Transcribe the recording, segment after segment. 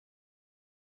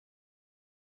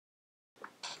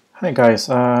Hi guys,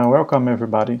 welcome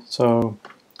everybody. So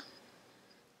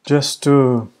just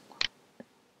to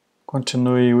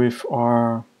continue with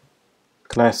our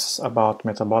class about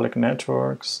metabolic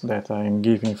networks that I'm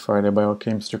giving for the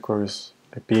biochemistry course,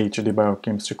 the PhD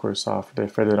biochemistry course of the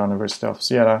Federal University of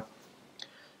Ceará,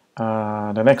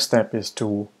 the next step is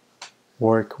to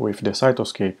work with the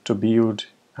Cytoscape to build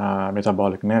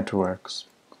metabolic networks.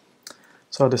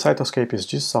 So the Cytoscape is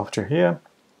this software here.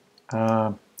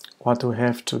 What we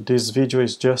have to, this video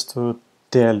is just to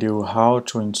tell you how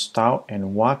to install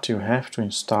and what you have to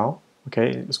install. Okay,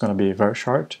 it's gonna be very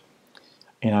short.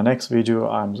 In the next video,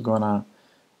 I'm gonna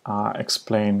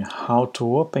explain how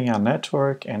to open a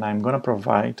network, and I'm gonna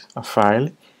provide a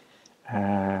file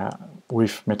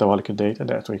with metabolic data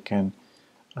that we can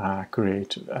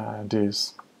create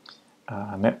this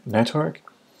network.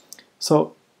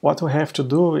 So what we have to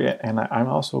do, and I'm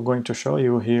also going to show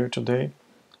you here today,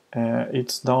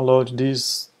 it's download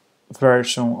this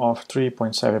version of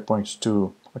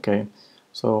 3.7.2. okay,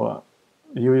 so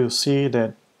you will see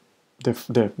that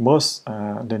the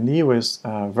newest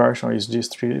version is this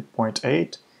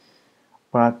 3.8,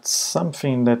 but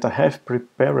something that I have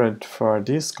prepared for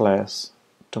this class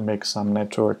to make some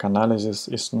network analysis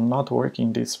is not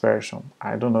working this version.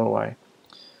 I don't know why.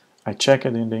 I checked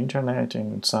it in the internet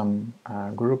in some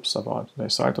groups about the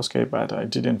Cytoscape, but I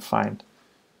didn't find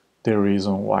the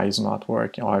reason why it's not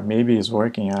working, or maybe it's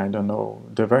working, I don't know.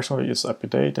 The version is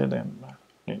updated, and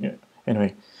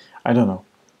anyway, I don't know.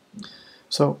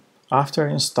 So after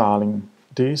installing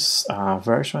this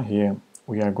version here,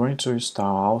 we are going to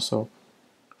install also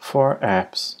 4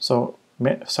 apps. So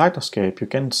Cytoscape, you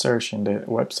can search in the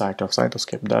website of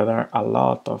Cytoscape, there are a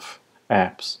lot of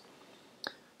apps.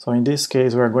 So in this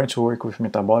case, we are going to work with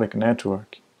metabolic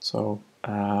network. So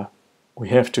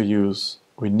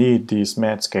we need this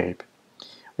Medscape.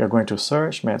 We are going to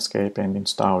search Medscape and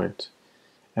install it,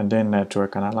 and then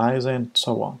network analyzer and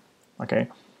so on. Okay,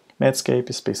 Medscape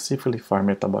is specifically for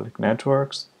metabolic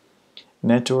networks.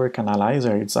 Network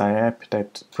analyzer is an app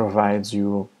that provides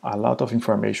you a lot of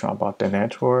information about the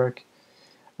network,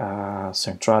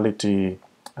 centrality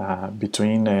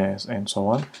between and so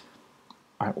on.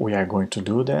 We are going to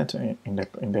do that in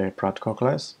the practical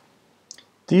class.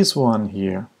 This one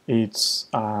here, it's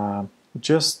it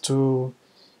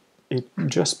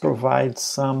just provides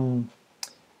some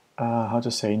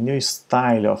new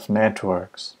style of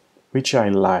networks, which I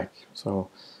like. So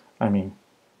I mean,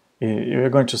 you're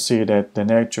going to see that the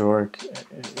network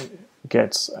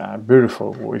gets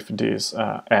beautiful with this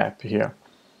app here.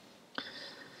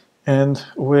 And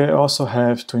we also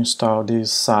have to install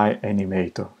this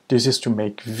Cyanimator. This is to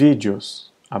make videos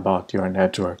about your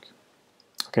network.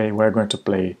 Okay, we're going to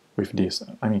play with this.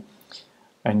 I mean,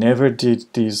 I never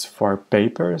did this for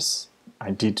papers. I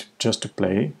did just to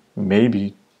play.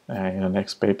 Maybe in the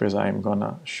next papers I'm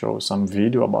gonna show some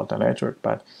video about the network.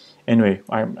 But anyway,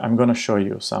 I'm gonna show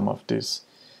you some of these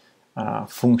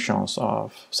functions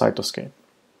of Cytoscape.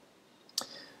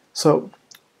 So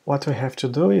what we have to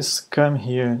do is come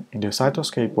here in the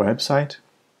Cytoscape website.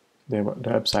 The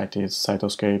website is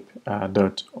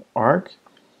cytoscape.org.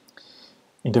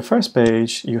 In the first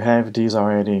page, you have this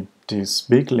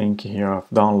big link here of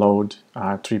download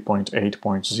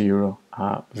 3.8.0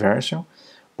 version,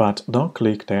 but don't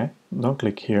click there, don't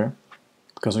click here,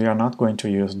 because we are not going to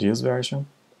use this version.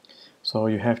 So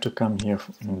you have to come here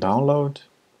in download,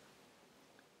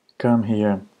 come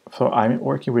here. So I'm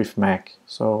working with Mac,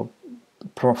 so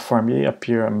for me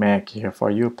appear Mac here. For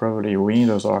you probably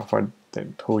Windows, or for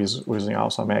who is using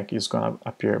also Mac, is gonna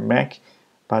appear Mac,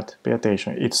 but pay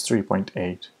attention, it's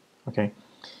 3.8. okay,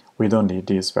 we don't need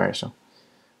this version.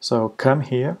 So come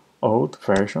here, old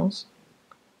versions,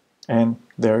 and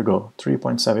there you go,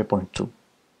 3.7.2.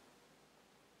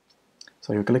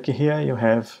 so you click here, you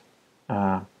have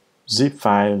zip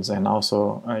files, and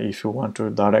also if you want to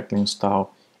directly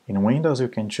install in Windows, you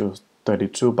can choose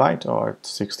 32-byte or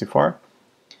 64,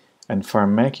 and for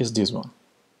Mac is this one.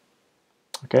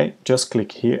 Okay, just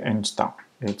click here and install.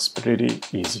 It's pretty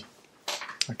easy.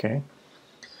 Okay,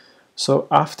 so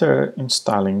after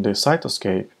installing the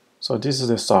Cytoscape, so this is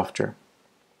the software.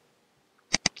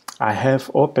 I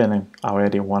have opened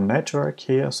already one network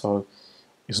here, so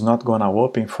it's not gonna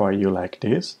open for you like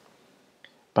this.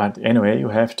 But anyway,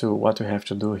 what you have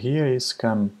to do here is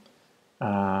come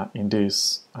in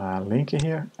this link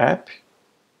here, app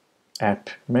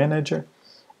manager,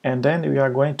 and then we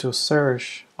are going to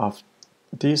search of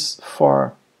these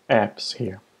 4 apps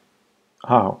here.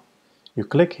 How? You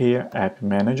click here, app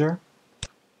manager,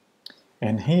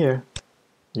 and here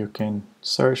you can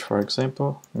search, for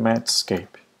example,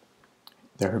 Medscape.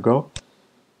 There you go.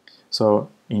 So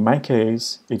in my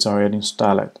case, it's already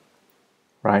installed,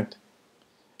 right?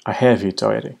 I have it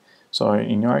already. So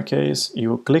in your case,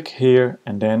 you click here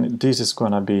and then this is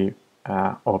gonna be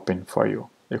open for you.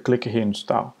 You click here,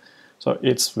 install. So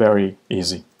it's very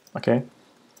easy, okay?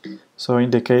 So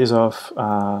in the case of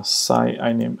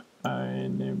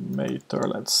Animator,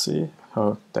 let's see.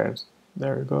 Oh, there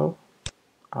you go.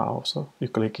 Also, you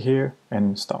click here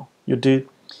and install. You do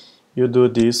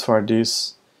this for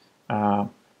this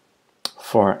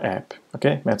for app,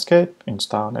 okay? Medscape,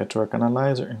 install network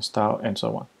analyzer, install, and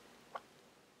so on.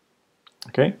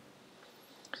 Okay.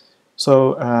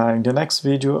 So in the next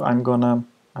video, I'm gonna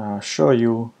show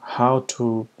you how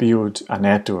to build a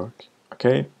network.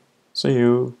 Okay. See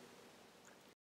you.